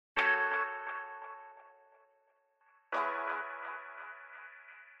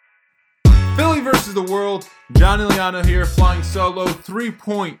Philly versus the world. John Iliano here, flying solo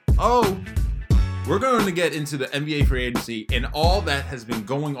 3.0. We're going to get into the NBA free agency and all that has been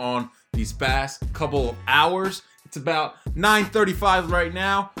going on these past couple of hours. It's about 9:35 right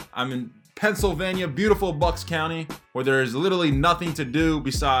now. I'm in Pennsylvania, beautiful Bucks County, where there is literally nothing to do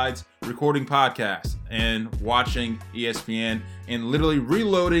besides recording podcasts and watching ESPN and literally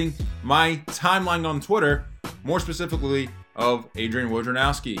reloading my timeline on Twitter, more specifically of Adrian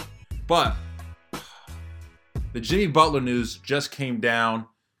Wojnarowski. But the Jimmy Butler news just came down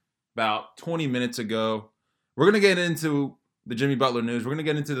about 20 minutes ago. We're going to get into the Jimmy Butler news. We're going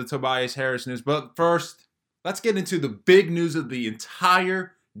to get into the Tobias Harris news. But first, let's get into the big news of the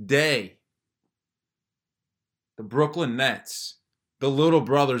entire day. The Brooklyn Nets, the little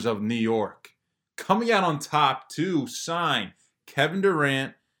brothers of New York, coming out on top to sign Kevin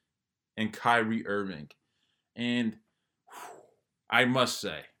Durant and Kyrie Irving. And I must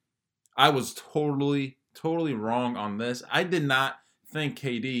say, I was totally wrong on this. I did not think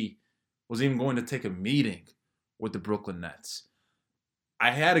KD was even going to take a meeting with the Brooklyn Nets.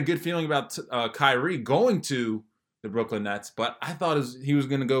 I had a good feeling about Kyrie going to the Brooklyn Nets, but I thought he was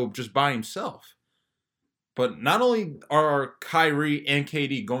going to go just by himself. But not only are Kyrie and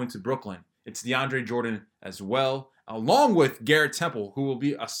KD going to Brooklyn, it's DeAndre Jordan as well, along with Garrett Temple, who will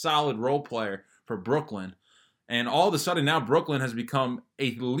be a solid role player for Brooklyn. And all of a sudden now Brooklyn has become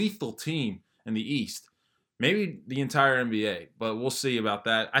a lethal team in the East. Maybe the entire NBA, but we'll see about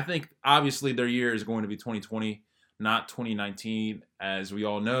that. I think obviously their year is going to be 2020, not 2019. As we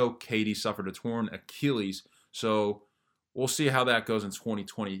all know, KD suffered a torn Achilles. So we'll see how that goes in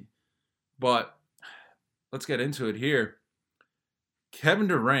 2020. But let's get into it here. Kevin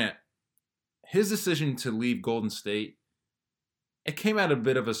Durant, his decision to leave Golden State, it came at a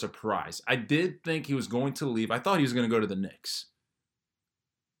bit of a surprise. I did think he was going to leave. I thought he was going to go to the Knicks.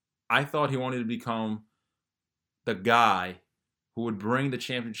 I thought he wanted to become the guy who would bring the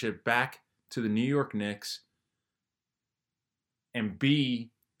championship back to the New York Knicks and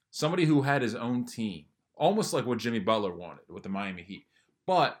be somebody who had his own team, almost like what Jimmy Butler wanted with the Miami Heat.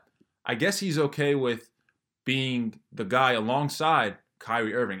 But I guess he's okay with being the guy alongside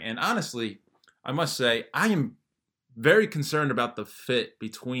Kyrie Irving. And honestly, I must say, I am very concerned about the fit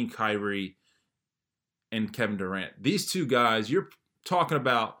between Kyrie and Kevin Durant. These two guys, you're talking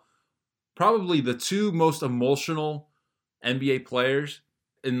about probably the two most emotional NBA players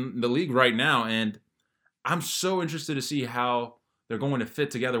in the league right now. And I'm so interested to see how they're going to fit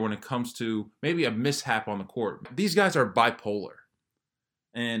together when it comes to maybe a mishap on the court. These guys are bipolar.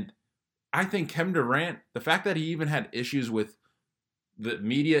 And I think Kevin Durant, the fact that he even had issues with the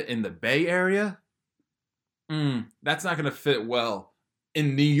media in the Bay Area, that's not going to fit well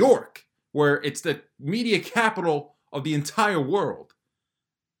in New York, where it's the media capital of the entire world.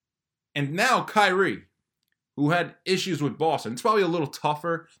 And now Kyrie, who had issues with Boston. It's probably a little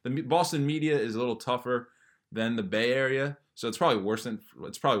tougher. The Boston media is a little tougher than the Bay Area, so it's probably worse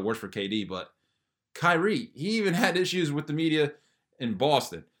for KD. But Kyrie, he even had issues with the media in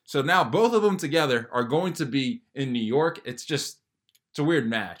Boston. So now both of them together are going to be in New York. It's a weird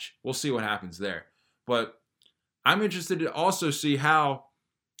match. We'll see what happens there. But I'm interested to also see how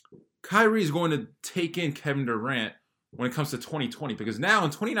Kyrie is going to take in Kevin Durant when it comes to 2020. Because now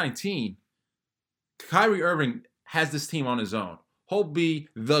in 2019, Kyrie Irving has this team on his own. He'll be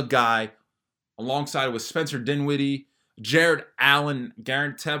the guy alongside with Spencer Dinwiddie, Jared Allen,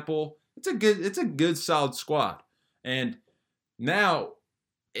 Garrett Temple. It's a good solid squad. And now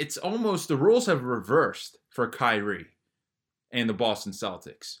it's almost the roles have reversed for Kyrie and the Boston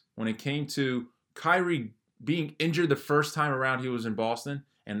Celtics. When it came to Kyrie being injured the first time around he was in Boston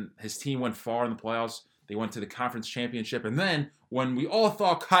and his team went far in the playoffs, they went to the conference championship. And then when we all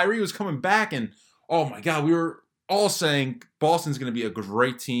thought Kyrie was coming back and, oh my God, we were all saying Boston's going to be a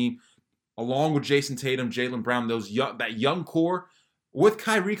great team along with Jason Tatum, Jaylen Brown, that young core. With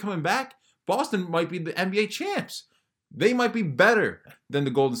Kyrie coming back, Boston might be the NBA champs. They might be better than the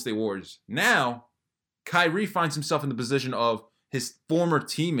Golden State Warriors. Now, Kyrie finds himself in the position of his former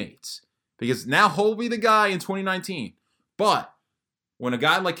teammates because now he'll be the guy in 2019. But when a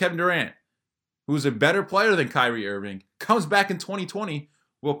guy like Kevin Durant, who's a better player than Kyrie Irving, comes back in 2020,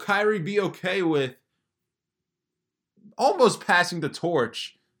 will Kyrie be okay with almost passing the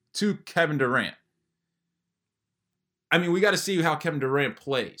torch to Kevin Durant? I mean, we got to see how Kevin Durant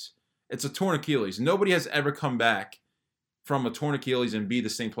plays. It's a torn Achilles. Nobody has ever come back from a torn Achilles and be the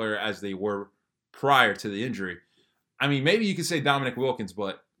same player as they were prior to the injury. I mean, maybe you could say Dominic Wilkins,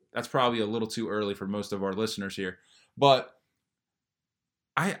 but that's probably a little too early for most of our listeners here. But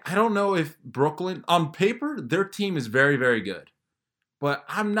I don't know if Brooklyn, on paper, their team is very, very good. But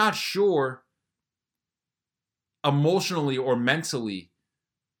I'm not sure emotionally or mentally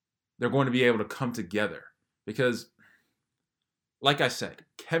they're going to be able to come together. Because, like I said,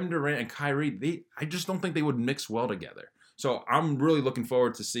 Kevin Durant and Kyrie, I just don't think they would mix well together. So I'm really looking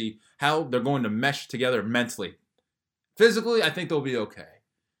forward to see how they're going to mesh together mentally. Physically, I think they'll be okay.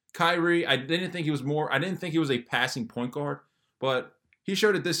 Kyrie, I didn't think he was a passing point guard, but he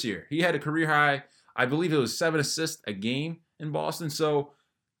showed it this year. He had a career high, I believe it was 7 assists a game in Boston. So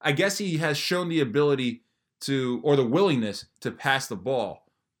I guess he has shown the ability or the willingness to pass the ball,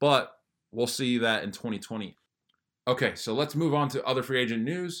 but we'll see that in 2020. Okay, so let's move on to other free agent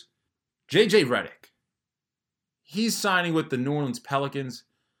news. JJ Redick. He's signing with the New Orleans Pelicans.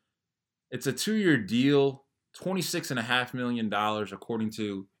 It's a 2-year deal, $26.5 million, according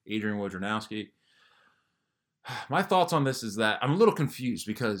to Adrian Wojnarowski. My thoughts on this is that I'm a little confused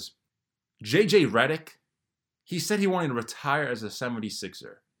because JJ Redick, he said he wanted to retire as a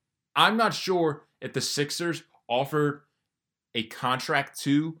 76er. I'm not sure if the Sixers offered a contract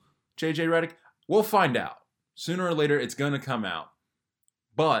to JJ Redick. We'll find out. Sooner or later, it's going to come out.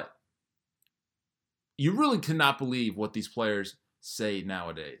 But you really cannot believe what these players say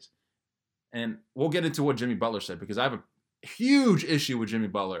nowadays. And we'll get into what Jimmy Butler said, because I have a huge issue with Jimmy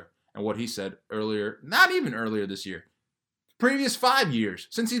Butler and what he said earlier, not even earlier this year, previous 5 years,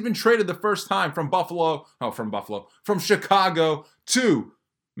 since he's been traded the first time from Chicago to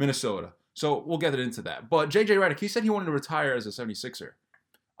Minnesota. So we'll get into that. But JJ Redick, he said he wanted to retire as a 76er.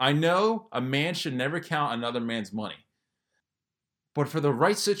 I know a man should never count another man's money. But for the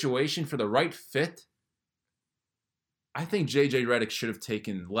right situation, for the right fit, I think JJ Redick should have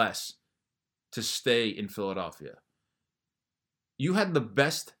taken less to stay in Philadelphia. You had the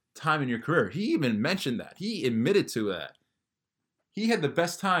best time in your career. He even mentioned that. He admitted to that. He had the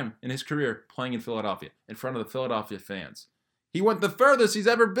best time in his career playing in Philadelphia, in front of the Philadelphia fans. He went the furthest he's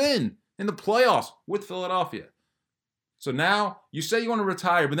ever been in the playoffs with Philadelphia. So now you say you want to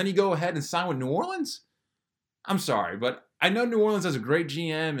retire, but then you go ahead and sign with New Orleans? I'm sorry, but I know New Orleans has a great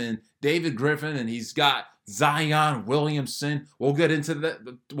GM and David Griffin, and he's got Zion Williamson. We'll get into that.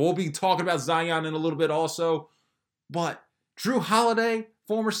 We'll be talking about Zion in a little bit also. But Jrue Holiday,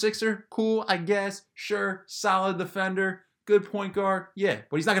 former Sixer, cool, I guess. Sure, solid defender, good point guard. Yeah,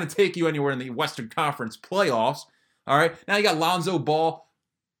 but he's not going to take you anywhere in the Western Conference playoffs. All right, now you got Lonzo Ball.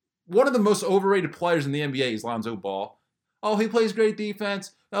 One of the most overrated players in the NBA is Lonzo Ball. Oh, he plays great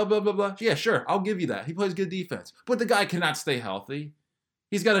defense. Blah, blah, blah, blah. Yeah, sure, I'll give you that. He plays good defense. But the guy cannot stay healthy.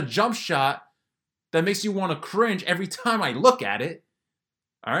 He's got a jump shot that makes you want to cringe every time I look at it.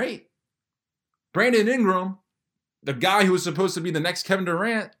 All right? Brandon Ingram, the guy who was supposed to be the next Kevin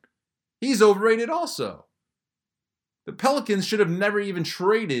Durant, he's overrated also. The Pelicans should have never even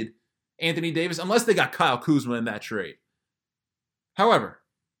traded Anthony Davis unless they got Kyle Kuzma in that trade. However,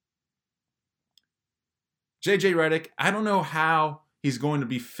 JJ Redick, I don't know how he's going to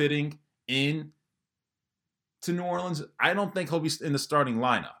be fitting in to New Orleans. I don't think he'll be in the starting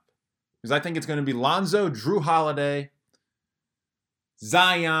lineup, because I think it's going to be Lonzo, Jrue Holiday,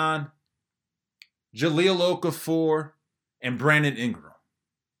 Zion, Jahlil Okafor, and Brandon Ingram.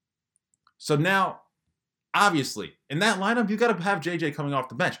 So now, obviously, in that lineup, you got to have JJ coming off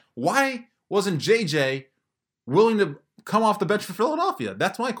the bench. Why wasn't JJ willing to come off the bench for Philadelphia?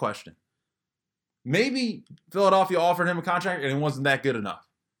 That's my question. Maybe Philadelphia offered him a contract and it wasn't that good enough.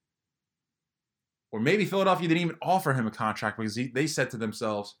 Or maybe Philadelphia didn't even offer him a contract because they said to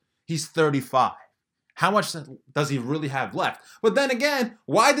themselves, he's 35. How much does he really have left? But then again,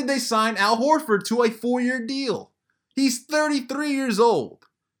 why did they sign Al Horford to a 4-year deal? He's 33 years old.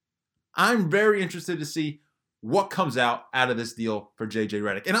 I'm very interested to see what comes out of this deal for JJ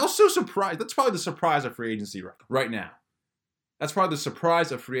Redick. And I was so surprised. That's probably the surprise of free agency right now. That's probably the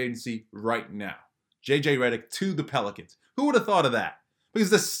surprise of free agency right now. JJ Redick to the Pelicans. Who would have thought of that?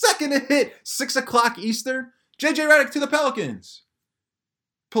 Because the second it hit 6 o'clock Eastern, JJ Redick to the Pelicans.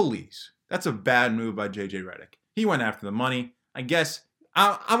 Please. That's a bad move by JJ Redick. He went after the money. I guess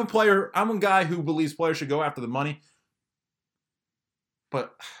I'm a player. I'm a guy who believes players should go after the money.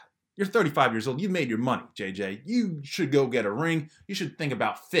 But you're 35 years old. You've made your money, JJ. You should go get a ring. You should think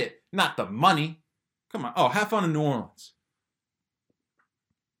about fit, not the money. Come on. Oh, have fun in New Orleans.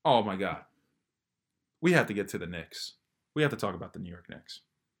 Oh, my God. We have to get to the Knicks. We have to talk about the New York Knicks.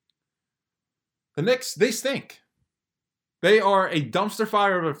 The Knicks, they stink. They are a dumpster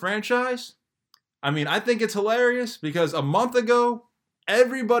fire of a franchise. I mean, I think it's hilarious because a month ago,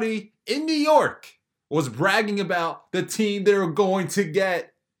 everybody in New York was bragging about the team they were going to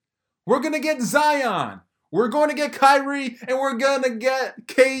get. We're going to get Zion. We're going to get Kyrie. And we're going to get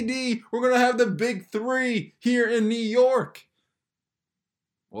KD. We're going to have the big three here in New York.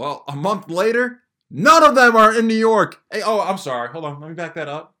 Well, a month later, None of them are in New York. Hey, oh, I'm sorry. Hold on. Let me back that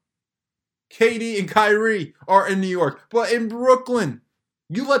up. KD and Kyrie are in New York, but in Brooklyn.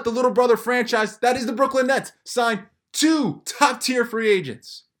 You let the little brother franchise, that is the Brooklyn Nets, sign 2 top-tier free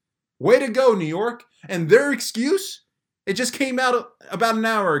agents. Way to go, New York. And their excuse, it just came out about an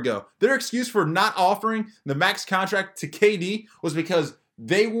hour ago. Their excuse for not offering the max contract to KD was because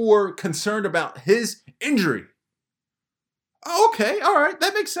they were concerned about his injury. Oh, okay, all right,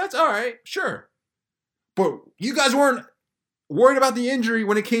 that makes sense. All right, sure. But you guys weren't worried about the injury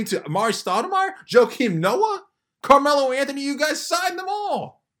when it came to Amari Stoudemire, Joakim Noah, Carmelo Anthony. You guys signed them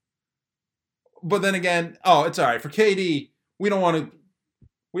all. But then again, oh, it's all right. For KD, we don't want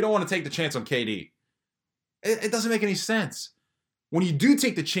to take the chance on KD. It doesn't make any sense. When you do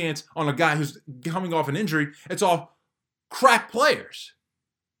take the chance on a guy who's coming off an injury, it's all crack players.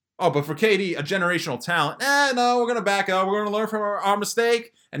 Oh, but for KD, a generational talent, no, we're going to back up. We're going to learn from our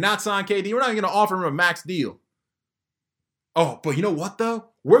mistake and not sign KD. We're not even going to offer him a max deal. Oh, but you know what, though?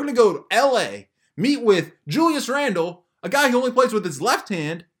 We're going to go to L.A., meet with Julius Randle, a guy who only plays with his left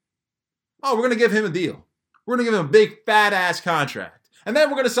hand. Oh, we're going to give him a deal. We're going to give him a big, fat-ass contract. And then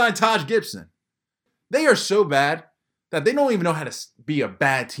we're going to sign Taj Gibson. They are so bad that they don't even know how to be a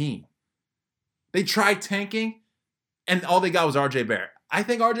bad team. They tried tanking, and all they got was R.J. Barrett. I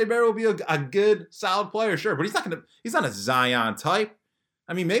think R.J. Barrett will be a good, solid player, sure, but he's not a Zion type.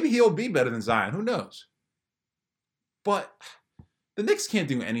 I mean, maybe he'll be better than Zion. Who knows? But the Knicks can't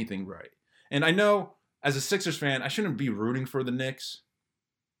do anything right. And I know, as a Sixers fan, I shouldn't be rooting for the Knicks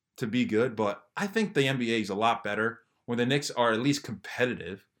to be good, but I think the NBA is a lot better when the Knicks are at least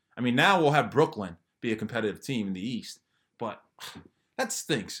competitive. I mean, now we'll have Brooklyn be a competitive team in the East, but that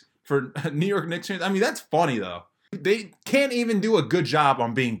stinks for New York Knicks fans. I mean, that's funny, though. They can't even do a good job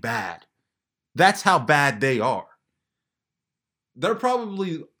on being bad. That's how bad they are. They're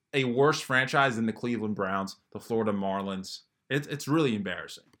probably a worse franchise than the Cleveland Browns, the Florida Marlins. It's really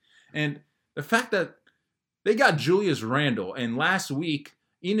embarrassing. And the fact that they got Julius Randle, and last week,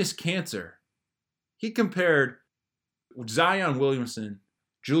 Enes Kanter, he compared Zion Williamson,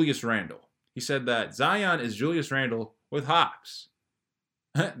 Julius Randle. He said that Zion is Julius Randle with hops.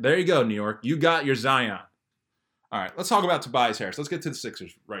 There you go, New York. You got your Zion. All right, let's talk about Tobias Harris. Let's get to the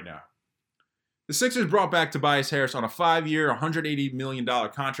Sixers right now. The Sixers brought back Tobias Harris on a 5-year, $180 million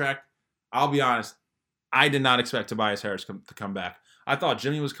contract. I'll be honest, I did not expect Tobias Harris to come back. I thought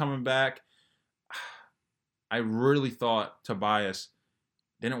Jimmy was coming back. I really thought Tobias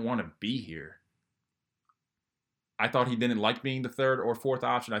didn't want to be here. I thought he didn't like being the third or fourth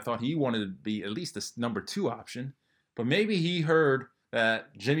option. I thought he wanted to be at least the number 2 option. But maybe he heard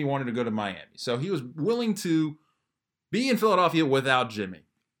that Jimmy wanted to go to Miami. So he was willing to be in Philadelphia without Jimmy.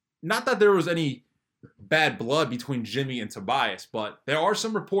 Not that there was any bad blood between Jimmy and Tobias, but there are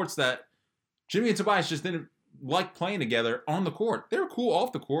some reports that Jimmy and Tobias just didn't like playing together on the court. They were cool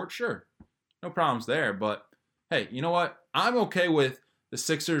off the court, sure. No problems there. But, hey, you know what? I'm okay with the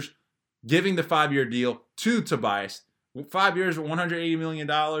Sixers giving the 5-year deal to Tobias. 5 years, $180 million.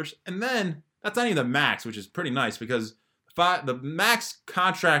 And then, that's not even the max, which is pretty nice because the max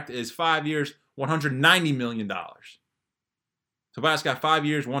contract is 5 years, $190 million. Tobias got 5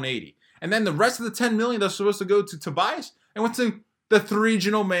 years, $180. And then the rest of the $10 million that's supposed to go to Tobias and went to the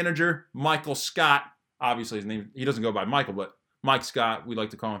regional manager, Michael Scott. Obviously, his name, he doesn't go by Michael, but Mike Scott, we like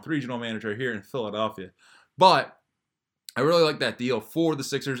to call him regional manager here in Philadelphia. But I really like that deal for the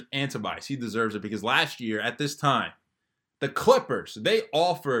Sixers and Tobias. He deserves it because last year at this time, the Clippers, they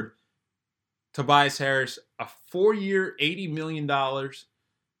offered Tobias Harris a 4-year, $80 million.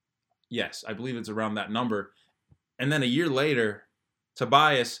 Yes, I believe it's around that number. And then a year later,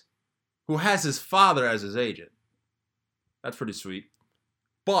 Tobias, who has his father as his agent. That's pretty sweet.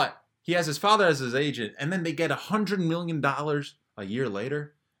 But he has his father as his agent, and then they get $100 million a year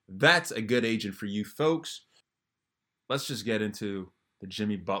later. That's a good agent for you folks. Let's just get into the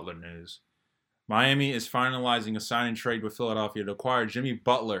Jimmy Butler news. Miami is finalizing a sign-and trade with Philadelphia to acquire Jimmy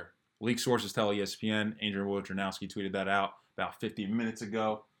Butler. Leak sources tell ESPN. Andrew Wojnarowski tweeted that out about 50 minutes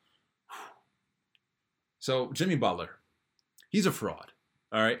ago. So, Jimmy Butler, he's a fraud.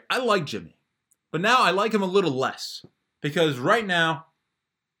 All right, I like Jimmy. But now I like him a little less. Because right now,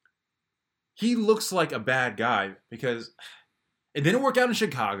 he looks like a bad guy. Because it didn't work out in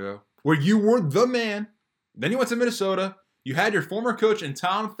Chicago, where you were the man. Then you went to Minnesota. You had your former coach in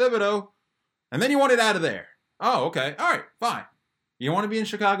Tom Thibodeau. And then you wanted out of there. Oh, okay. All right, fine. You don't want to be in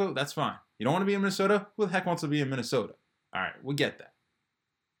Chicago? That's fine. You don't want to be in Minnesota? Who the heck wants to be in Minnesota? All right, we get that.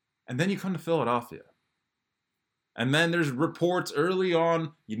 And then you come to Philadelphia. And then there's reports early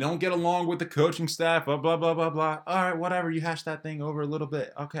on, you don't get along with the coaching staff, blah, blah, blah, blah, blah. All right, whatever. You hash that thing over a little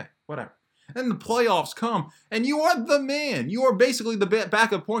bit. Okay, whatever. And the playoffs come, and you are the man. You are basically the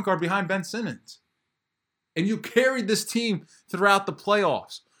backup point guard behind Ben Simmons. And you carried this team throughout the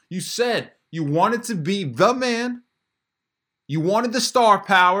playoffs. You said you wanted to be the man. You wanted the star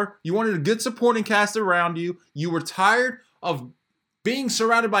power. You wanted a good supporting cast around you. You were tired of being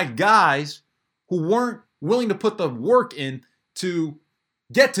surrounded by guys who weren't willing to put the work in to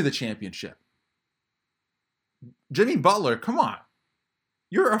get to the championship. Jimmy Butler, come on.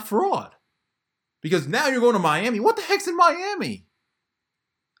 You're a fraud. Because now you're going to Miami. What the heck's in Miami?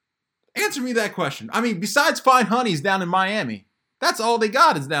 Answer me that question. I mean, besides fine honeys down in Miami, that's all they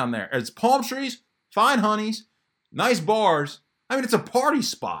got is down there. It's palm trees, fine honeys, nice bars. I mean, it's a party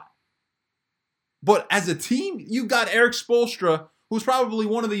spot. But as a team, you got Eric Spoelstra, who's probably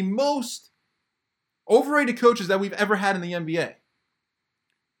one of the most overrated coaches that we've ever had in the NBA.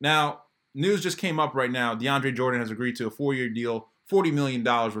 Now, news just came up right now. DeAndre Jordan has agreed to a 4-year deal, $40 million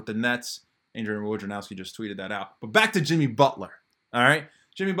with the Nets. Adrian Wojnarowski just tweeted that out. But back to Jimmy Butler, all right?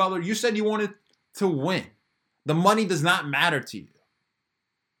 Jimmy Butler, you said you wanted to win. The money does not matter to you.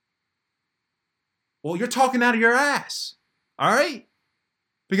 Well, you're talking out of your ass, all right?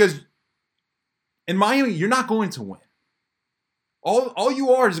 Because in Miami, you're not going to win. All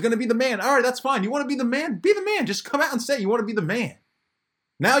you are is going to be the man. All right, that's fine. You want to be the man? Be the man. Just come out and say you want to be the man.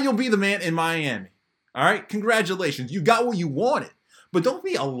 Now you'll be the man in Miami. All right? Congratulations. You got what you wanted. But don't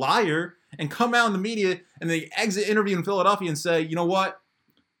be a liar and come out in the media and the exit interview in Philadelphia and say, you know what?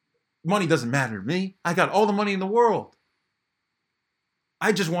 Money doesn't matter to me. I got all the money in the world.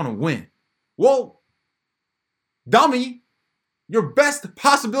 I just want to win. Well, dummy, your best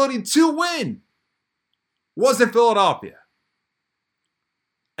possibility to win was in Philadelphia.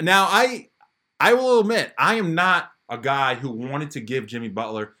 Now, I will admit, I am not a guy who wanted to give Jimmy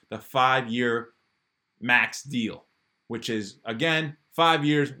Butler the 5-year max deal, which is, again, 5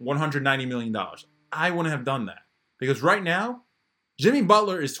 years, $190 million. I wouldn't have done that. Because right now, Jimmy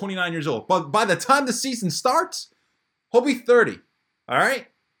Butler is 29 years old. But by the time the season starts, he'll be 30. All right?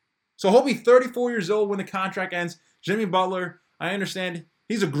 So he'll be 34 years old when the contract ends. Jimmy Butler, I understand,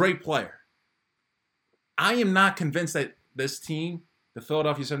 he's a great player. I am not convinced that this team, the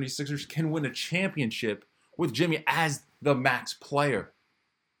Philadelphia 76ers, can win a championship with Jimmy as the max player.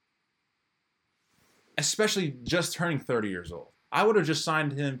 Especially just turning 30 years old. I would have just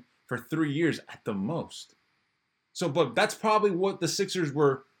signed him for 3 years at the most. So, but that's probably what the Sixers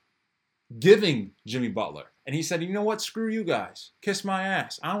were giving Jimmy Butler. And he said, you know what? Screw you guys. Kiss my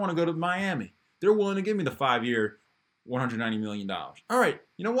ass. I don't want to go to Miami. They're willing to give me the 5-year, $190 million. All right,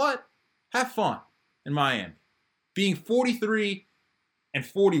 you know what? Have fun in Miami. Being 43 and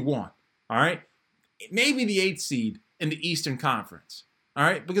 41, all right? Maybe the 8th seed in the Eastern Conference, all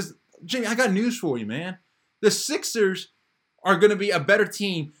right? Because, Jimmy, I got news for you, man. The Sixers are going to be a better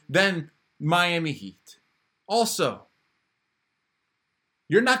team than Miami Heat. Also,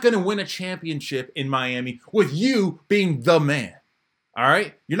 you're not going to win a championship in Miami with you being the man. All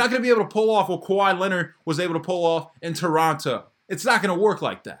right? You're not going to be able to pull off what Kawhi Leonard was able to pull off in Toronto. It's not going to work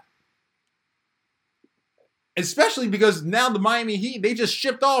like that. Especially because now the Miami Heat, they just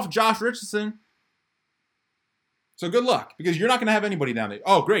shipped off Josh Richardson. So good luck, because you're not going to have anybody down there.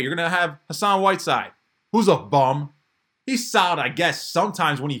 Oh, great. You're going to have Hassan Whiteside, who's a bum. He's solid, I guess,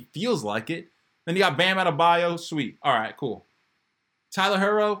 sometimes when he feels like it. Then you got Bam Adebayo. Sweet. All right, cool. Tyler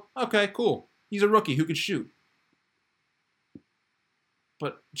Herro. Okay, cool. He's a rookie who can shoot.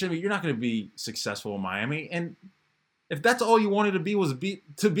 But, Jimmy, you're not going to be successful in Miami. And if that's all you wanted to be was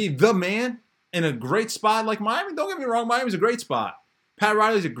to be the man in a great spot like Miami, don't get me wrong, Miami's a great spot. Pat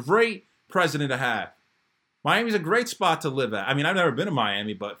Riley's a great president to have. Miami's a great spot to live at. I mean, I've never been to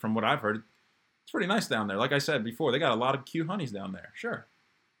Miami, but from what I've heard, it's pretty nice down there. Like I said before, they got a lot of cute honeys down there. Sure.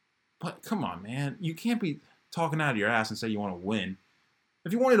 But come on, man. You can't be talking out of your ass and say you want to win.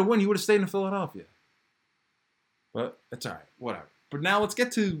 If you wanted to win, you would have stayed in Philadelphia. But that's all right. Whatever. But now let's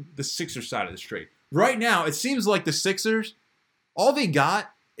get to the Sixers side of the trade. Right now, it seems like the Sixers, all they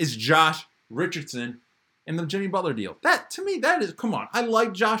got is Josh Richardson and the Jimmy Butler deal. That, to me, that is, come on. I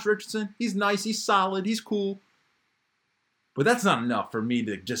like Josh Richardson. He's nice. He's solid. He's cool. But that's not enough for me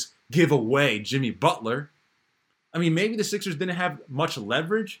to just give away Jimmy Butler. I mean, maybe the Sixers didn't have much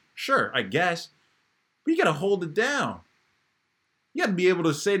leverage. Sure, I guess. But you got to hold it down. You got to be able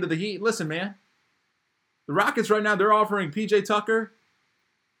to say to the Heat, listen, man, the Rockets right now, they're offering P.J. Tucker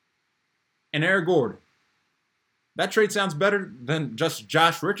and Eric Gordon. That trade sounds better than just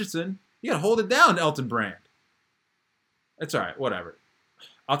Josh Richardson. You got to hold it down, Elton Brand. It's all right, whatever.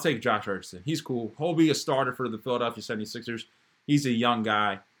 I'll take Josh Richardson. He's cool. He'll be a starter for the Philadelphia 76ers. He's a young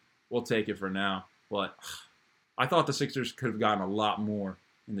guy. We'll take it for now. But I thought the Sixers could have gotten a lot more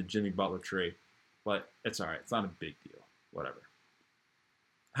in the Jimmy Butler trade, but it's all right. It's not a big deal. Whatever.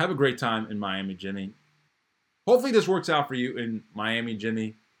 Have a great time in Miami, Jimmy. Hopefully this works out for you in Miami,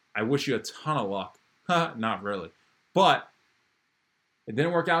 Jimmy. I wish you a ton of luck. Not really. But it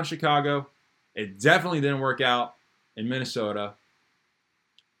didn't work out in Chicago. It definitely didn't work out in Minnesota.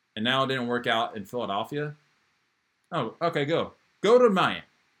 And now it didn't work out in Philadelphia. Oh, okay, go. Go to Miami.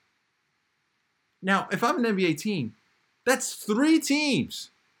 Now, if I'm an NBA team, that's 3 teams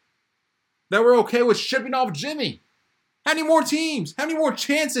that were okay with shipping off Jimmy. How many more teams? How many more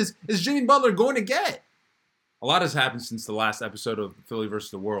chances is Jimmy Butler going to get? A lot has happened since the last episode of Philly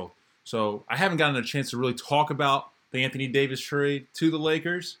versus the World. So I haven't gotten a chance to really talk about the Anthony Davis trade to the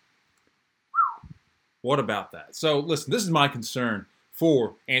Lakers. What about that? So listen, this is my concern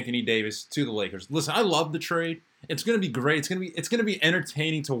for Anthony Davis to the Lakers. Listen, I love the trade. It's going to be great. It's going to be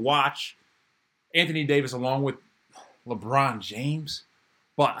entertaining to watch Anthony Davis along with LeBron James.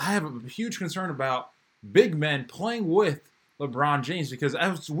 But I have a huge concern about big men playing with LeBron James because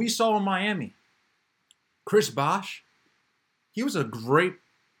as we saw in Miami, Chris Bosh, he was a great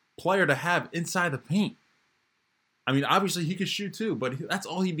player to have inside the paint. I mean, obviously he could shoot too, but that's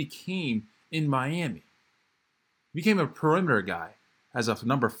all he became in Miami. He became a perimeter guy as a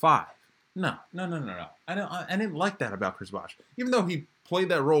number 5. No. I didn't like that about Chris Bosh. Even though he played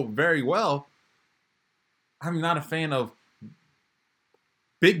that role very well, I'm not a fan of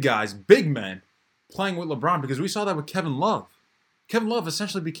big guys, big men, playing with LeBron because we saw that with Kevin Love. Kevin Love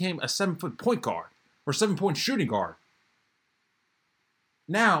essentially became a 7-foot point guard or 7-point shooting guard.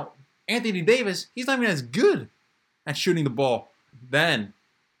 Now, Anthony Davis, he's not even as good at shooting the ball than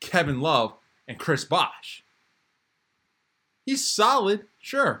Kevin Love and Chris Bosh. He's solid,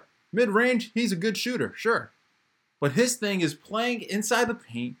 sure. Mid-range, he's a good shooter, sure. But his thing is playing inside the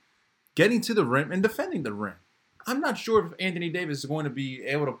paint, getting to the rim, and defending the rim. I'm not sure if Anthony Davis is going to be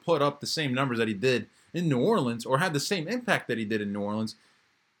able to put up the same numbers that he did in New Orleans or have the same impact that he did in New Orleans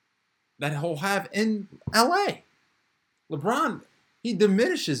that he'll have in LA. LeBron, he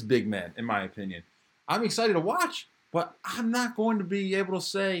diminishes big men, in my opinion. I'm excited to watch, but I'm not going to be able to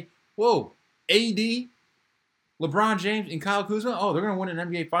say, whoa, AD, LeBron James, and Kyle Kuzma, oh, they're going to win an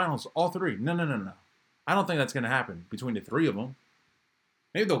NBA Finals, all 3. No. I don't think that's going to happen between the 3 of them.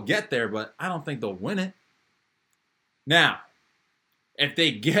 Maybe they'll get there, but I don't think they'll win it. Now, if they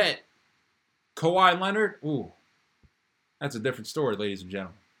get Kawhi Leonard, ooh, that's a different story, ladies and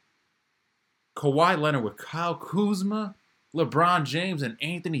gentlemen. Kawhi Leonard with Kyle Kuzma, LeBron James, and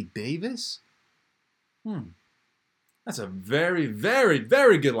Anthony Davis? That's a very, very,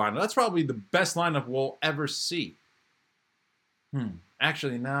 very good lineup. That's probably the best lineup we'll ever see.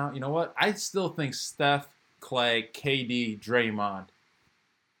 Actually, now, you know what? I still think Steph, Clay, KD, Draymond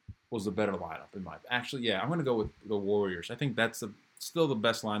was the better lineup in my. Actually, yeah, I'm going to go with the Warriors. I think that's still the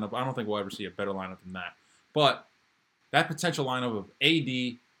best lineup. I don't think we'll ever see a better lineup than that. But that potential lineup of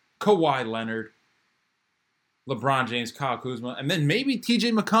AD, Kawhi Leonard, LeBron James, Kyle Kuzma, and then maybe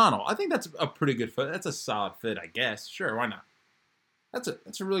TJ McConnell. I think that's a pretty good fit. That's a solid fit, I guess. Sure, why not? That's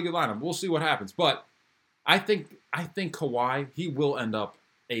a really good lineup. We'll see what happens. But I think Kawhi, he will end up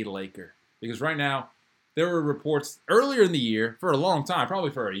a Laker. Because right now, there were reports earlier in the year, for a long time,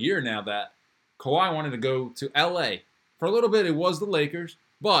 probably for a year now, that Kawhi wanted to go to LA. For a little bit, it was the Lakers,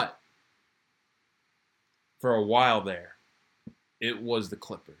 but for a while there, it was the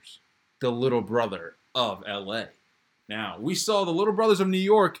Clippers, the little brother of LA. Now, we saw the little brothers of New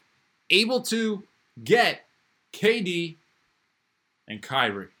York able to get KD and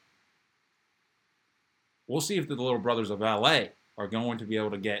Kyrie. We'll see if the little brothers of LA are going to be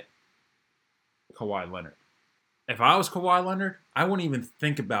able to get Kawhi Leonard. If I was Kawhi Leonard, I wouldn't even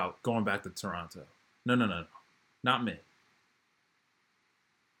think about going back to Toronto. No. Not me.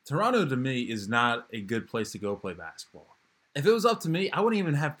 Toronto, to me, is not a good place to go play basketball. If it was up to me, I wouldn't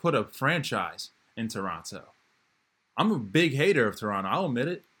even have put a franchise in Toronto. I'm a big hater of Toronto. I'll admit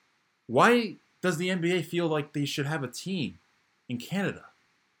it. Why does the NBA feel like they should have a team in Canada?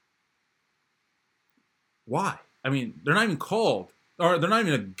 Why? I mean, they're not even called, or they're not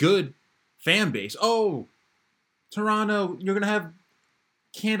even a good fan base. Oh, Toronto, you're going to have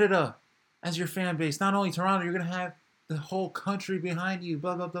Canada as your fan base. Not only Toronto, you're going to have the whole country behind you,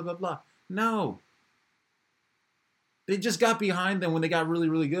 blah, blah, blah, blah, blah. No. They just got behind them when they got really,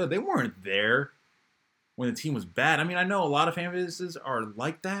 really good. They weren't there when the team was bad. I mean, I know a lot of fan bases are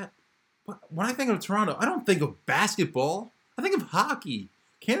like that, but when I think of Toronto, I don't think of basketball. I think of hockey.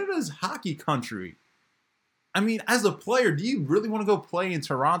 Canada's hockey country. I mean, as a player, do you really want to go play in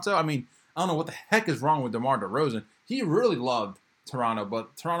Toronto? I mean, I don't know what the heck is wrong with DeMar DeRozan. He really loved Toronto,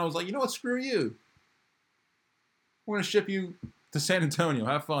 but Toronto was like, you know what, screw you. We're going to ship you to San Antonio.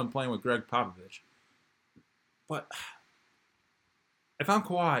 Have fun playing with Greg Popovich. But if I'm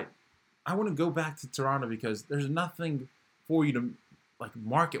Kawhi, I want to go back to Toronto because there's nothing for you to, like,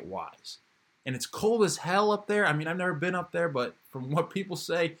 market-wise. And it's cold as hell up there. I mean, I've never been up there, but from what people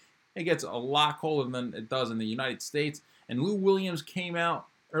say, it gets a lot colder than it does in the United States. And Lou Williams came out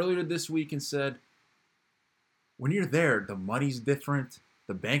earlier this week and said, when you're there, the money's different.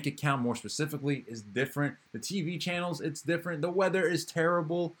 The bank account, more specifically, is different. The TV channels, it's different. The weather is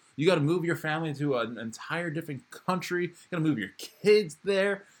terrible. You got to move your family to an entire different country. You got to move your kids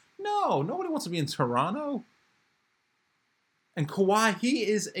there. No, nobody wants to be in Toronto. And Kawhi, he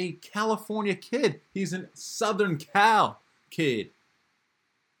is a California kid. He's a Southern Cal kid.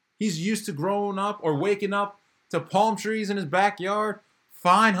 He's used to growing up or waking up to palm trees in his backyard,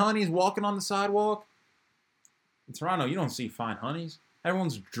 fine honeys walking on the sidewalk. In Toronto, you don't see fine honeys.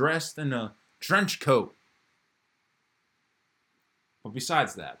 Everyone's dressed in a trench coat. But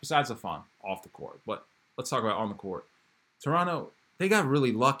besides the fun, off the court, but let's talk about on the court. Toronto, they got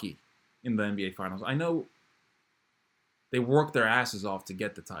really lucky in the NBA Finals. I know they worked their asses off to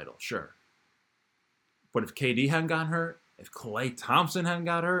get the title, sure. But if KD hadn't gotten hurt, if Klay Thompson hadn't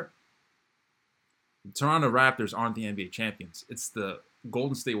got hurt, the Toronto Raptors aren't the NBA champions. It's the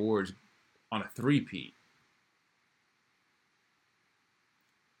Golden State Warriors on a three-peat.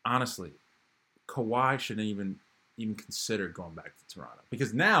 Honestly, Kawhi shouldn't even consider going back to Toronto.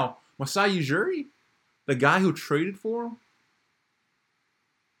 Because now, Masai Ujiri, the guy who traded for him,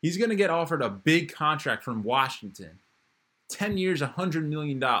 he's going to get offered a big contract from Washington. 10 years, $100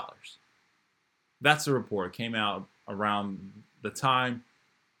 million. That's the report. It came out around the time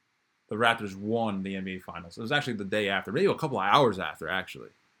the Raptors won the NBA Finals. It was actually the day after, maybe a couple of hours after, actually.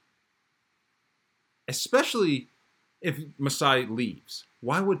 Especially if Masai leaves.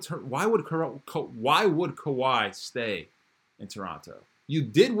 Why would Kawhi stay in Toronto? You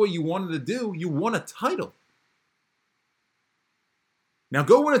did what you wanted to do. You won a title. Now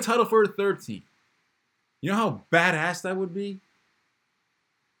go win a title for a third team. You know how badass that would be?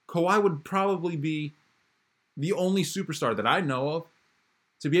 Kawhi would probably be the only superstar that I know of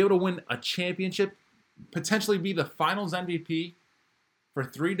to be able to win a championship, potentially be the finals MVP for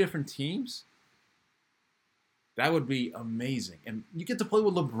 3 different teams. That would be amazing. And you get to play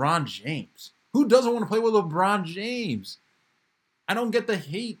with LeBron James. Who doesn't want to play with LeBron James? I don't get the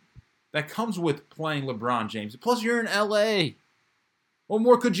hate that comes with playing LeBron James. Plus, you're in LA. What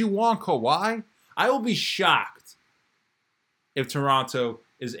more could you want, Kawhi? I will be shocked if Toronto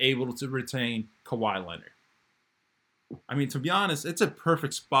is able to retain Kawhi Leonard. I mean, to be honest, it's a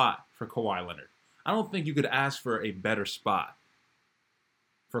perfect spot for Kawhi Leonard. I don't think you could ask for a better spot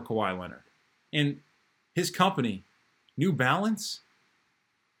for Kawhi Leonard. And his company, New Balance,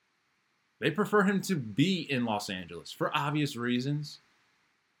 they prefer him to be in Los Angeles for obvious reasons.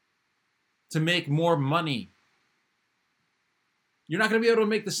 To make more money. You're not going to be able to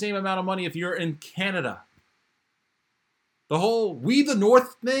make the same amount of money if you're in Canada. The whole "We the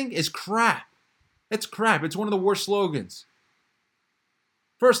North" thing is crap. It's crap. It's one of the worst slogans.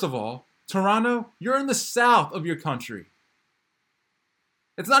 First of all, Toronto, you're in the south of your country.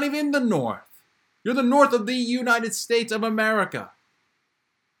 It's not even the north. You're the north of the United States of America.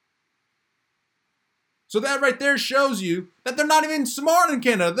 So that right there shows you that they're not even smart in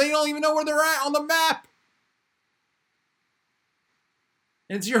Canada. They don't even know where they're at on the map.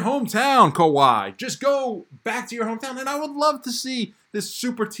 And it's your hometown, Kawhi. Just go back to your hometown. And I would love to see this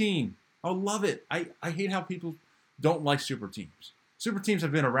super team. I would love it. I hate how people don't like super teams. Super teams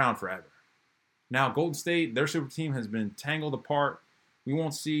have been around forever. Now, Golden State, their super team has been tangled apart. We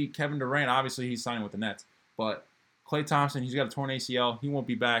won't see Kevin Durant. Obviously, he's signing with the Nets. But Klay Thompson, he's got a torn ACL. He won't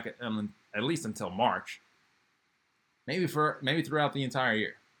be back at least until March. Maybe throughout the entire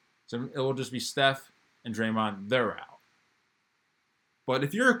year. So it will just be Steph and Draymond. They're out. But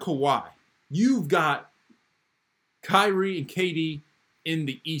if you're a Kawhi, you've got Kyrie and KD in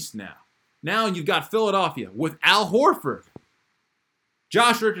the East now. Now you've got Philadelphia with Al Horford,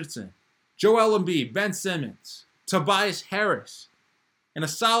 Josh Richardson, Joel Embiid, Ben Simmons, Tobias Harris, and a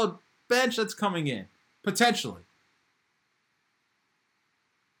solid bench that's coming in, potentially.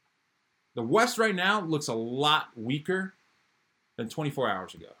 The West right now looks a lot weaker than 24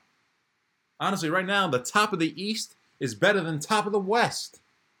 hours ago. Honestly, right now, the top of the East is better than top of the West.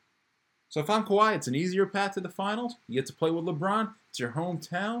 So if I'm Kawhi, it's an easier path to the finals. You get to play with LeBron. It's your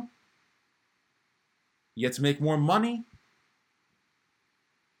hometown. You get to make more money.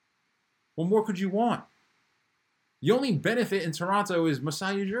 What more could you want? The only benefit in Toronto is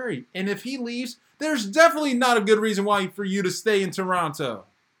Masai Ujiri. And if he leaves, there's definitely not a good reason why for you to stay in Toronto.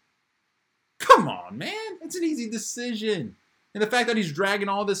 Come on, man. It's an easy decision. And the fact that he's dragging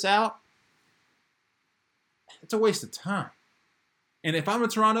all this out, it's a waste of time. And if I'm a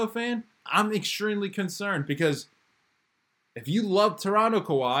Toronto fan, I'm extremely concerned because if you love Toronto,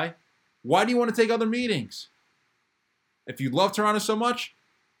 Kawhi, why do you want to take other meetings? If you love Toronto so much,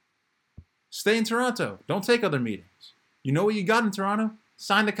 stay in Toronto. Don't take other meetings. You know what you got in Toronto?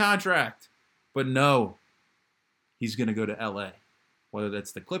 Sign the contract. But no, he's going to go to LA. Whether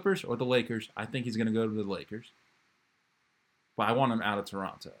that's the Clippers or the Lakers, I think he's going to go to the Lakers. But I want him out of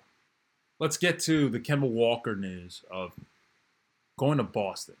Toronto. Let's get to the Kemba Walker news of going to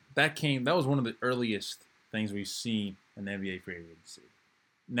Boston. That was one of the earliest things we've seen in the NBA free agency.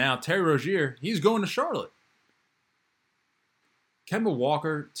 Now, Terry Rozier, he's going to Charlotte. Kemba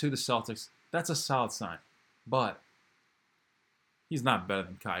Walker to the Celtics, that's a solid sign. But he's not better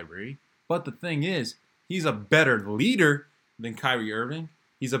than Kyrie. But the thing is, he's a better leader than Kyrie Irving.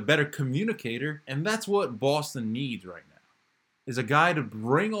 He's a better communicator, and that's what Boston needs right now, is a guy to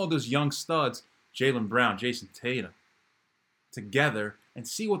bring all those young studs, Jaylen Brown, Jason Tatum, together and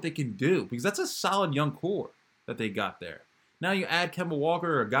see what they can do, because that's a solid young core that they got there. Now you add Kemba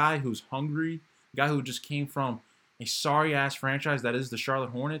Walker, a guy who's hungry, a guy who just came from a sorry-ass franchise that is the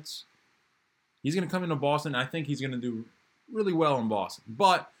Charlotte Hornets. He's going to come into Boston. I think he's going to do really well in Boston.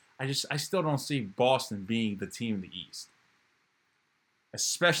 But I still don't see Boston being the team in the East.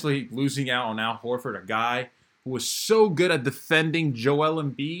 Especially losing out on Al Horford, a guy who was so good at defending Joel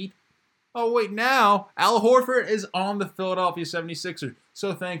Embiid. Oh, wait, now Al Horford is on the Philadelphia 76ers.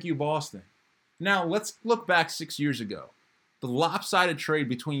 So thank you, Boston. Now, let's look back 6 years ago. The lopsided trade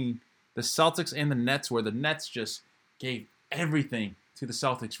between the Celtics and the Nets, where the Nets just gave everything to the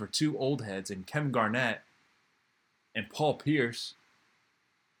Celtics for two old heads and Kevin Garnett and Paul Pierce.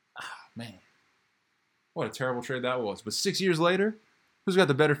 Ah, man. What a terrible trade that was. But 6 years later, who's got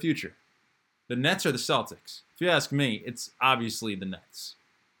the better future? The Nets or the Celtics? If you ask me, it's obviously the Nets.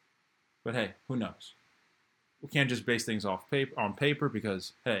 But hey, who knows? We can't just base things on paper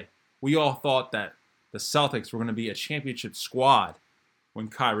because, hey, we all thought that the Celtics were going to be a championship squad when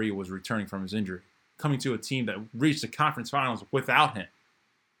Kyrie was returning from his injury, coming to a team that reached the conference finals without him.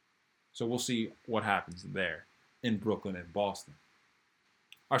 So we'll see what happens there in Brooklyn and Boston.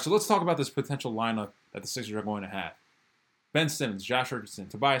 All right, so let's talk about this potential lineup that the Sixers are going to have. Ben Simmons, Josh Richardson,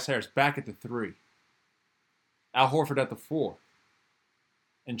 Tobias Harris back at the 3. Al Horford at the 4.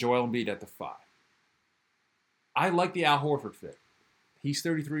 And Joel Embiid at the 5. I like the Al Horford fit. He's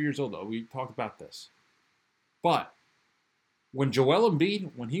 33 years old, though. We talked about this. But when Joel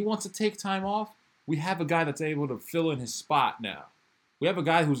Embiid, when he wants to take time off, we have a guy that's able to fill in his spot now. We have a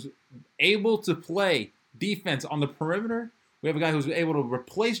guy who's able to play defense on the perimeter. We have a guy who's able to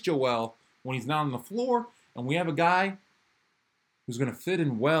replace Joel when he's not on the floor. And we have a guy who's going to fit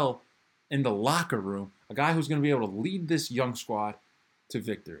in well in the locker room. A guy who's going to be able to lead this young squad to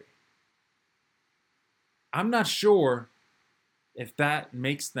victory. I'm not sure if that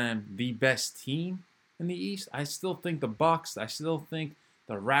makes them the best team in the East. I still think the Bucks, I still think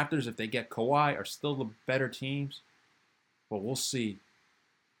the Raptors, if they get Kawhi, are still the better teams. But we'll see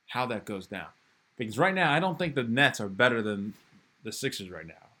how that goes down. Because right now, I don't think the Nets are better than the Sixers right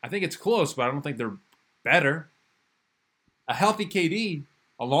now. I think it's close, but I don't think they're better. A healthy KD,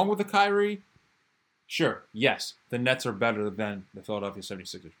 along with the Kyrie, sure, yes, the Nets are better than the Philadelphia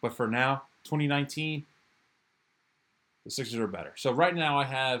 76ers. But for now, 2019, the Sixers are better. So right now I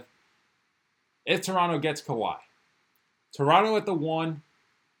have, if Toronto gets Kawhi, Toronto at the 1,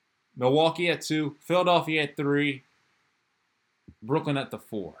 Milwaukee at 2, Philadelphia at 3, Brooklyn at the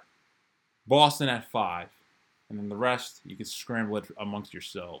 4, Boston at 5, and then the rest, you can scramble it amongst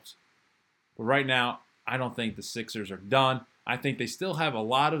yourselves. But right now, I don't think the Sixers are done. I think they still have a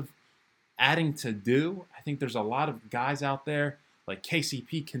lot of adding to do. I think there's a lot of guys out there, like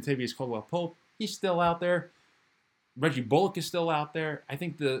KCP, Kentavious Caldwell-Pope. He's still out there. Reggie Bullock is still out there. I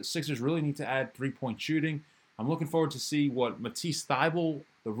think the Sixers really need to add three-point shooting. I'm looking forward to see what Matisse Thybulle,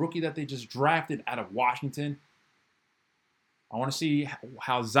 the rookie that they just drafted out of Washington. I want to see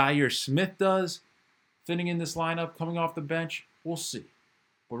how Zaire Smith does fitting in this lineup, coming off the bench. We'll see.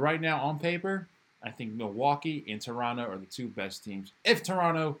 But right now, on paper, I think Milwaukee and Toronto are the two best teams if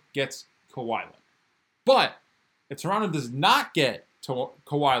Toronto gets Kawhi Leonard. But if Toronto does not get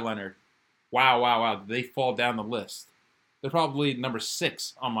Kawhi Leonard, wow, they fall down the list. They're probably number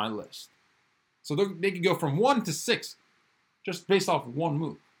 6 on my list. So they could go from 1 to 6 just based off one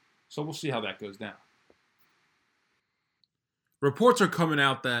move. So we'll see how that goes down. Reports are coming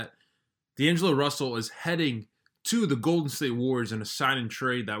out that D'Angelo Russell is heading to the Golden State Warriors in a sign and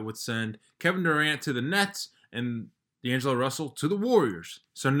trade that would send Kevin Durant to the Nets and D'Angelo Russell to the Warriors.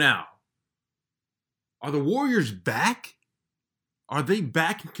 So now, are the Warriors back? Are they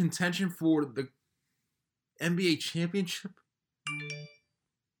back in contention for the NBA championship?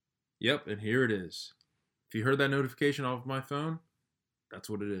 Yep, and here it is. If you heard that notification off my phone, that's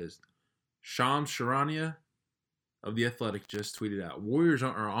what it is. Shams Charania of The Athletic just tweeted out, Warriors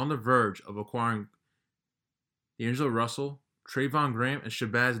are on the verge of acquiring D'Angelo Russell, Trayvon Graham, and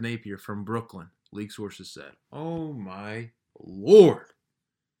Shabazz Napier from Brooklyn, league sources said. Oh my Lord.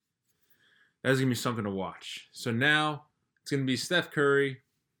 That's going to be something to watch. So now it's going to be Steph Curry,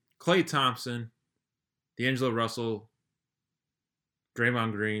 Klay Thompson, D'Angelo Russell,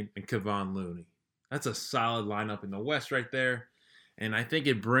 Draymond Green, and Kevon Looney. That's a solid lineup in the West right there. And I think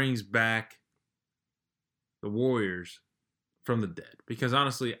it brings back the Warriors from the dead. Because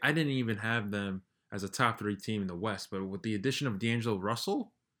honestly, I didn't even have them as a top 3 team in the West. But with the addition of D'Angelo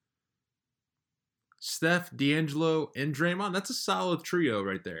Russell, Steph, D'Angelo, and Draymond, that's a solid trio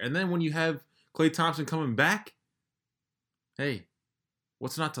right there. And then when you have Klay Thompson coming back, hey,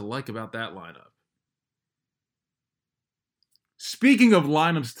 what's not to like about that lineup? Speaking of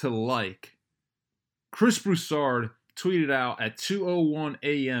lineups to like, Chris Broussard tweeted out at 2:01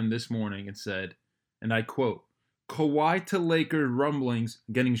 a.m. this morning and said, and I quote, Kawhi to Lakers rumblings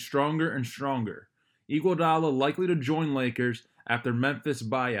getting stronger and stronger. Iguodala likely to join Lakers after Memphis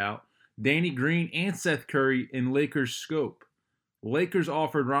buyout. Danny Green and Seth Curry in Lakers scope. Lakers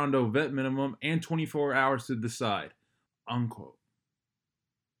offered Rondo vet minimum and 24 hours to decide. Unquote.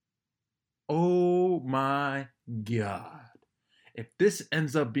 Oh my God. If this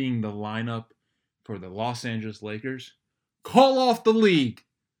ends up being the lineup for the Los Angeles Lakers, call off the league.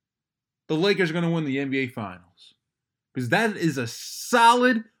 The Lakers are going to win the NBA Finals. Because that is a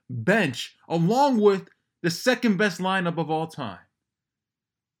solid bench along with the second best lineup of all time.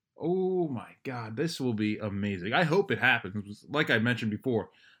 Oh my God, this will be amazing. I hope it happens. Like I mentioned before,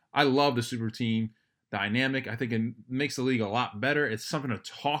 I love the super team dynamic. I think it makes the league a lot better. It's something to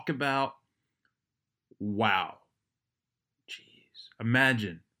talk about. Wow. Jeez.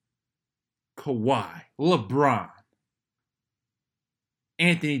 Imagine Kawhi, LeBron,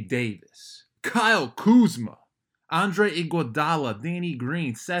 Anthony Davis, Kyle Kuzma, Andre Iguodala, Danny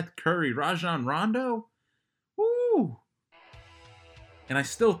Green, Seth Curry, Rajon Rondo. Woo! And I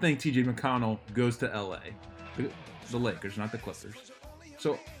still think TJ McConnell goes to LA. The Lakers, not the Clippers.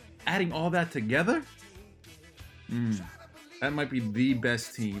 So adding all that together, that might be the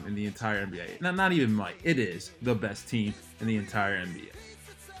best team in the entire NBA. Not even might. It is the best team in the entire NBA.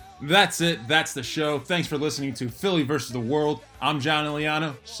 That's it. That's the show. Thanks for listening to Philly versus the World. I'm John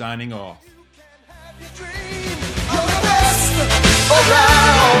Iliano, signing off.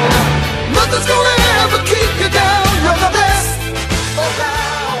 Nothing's gonna ever keep you down.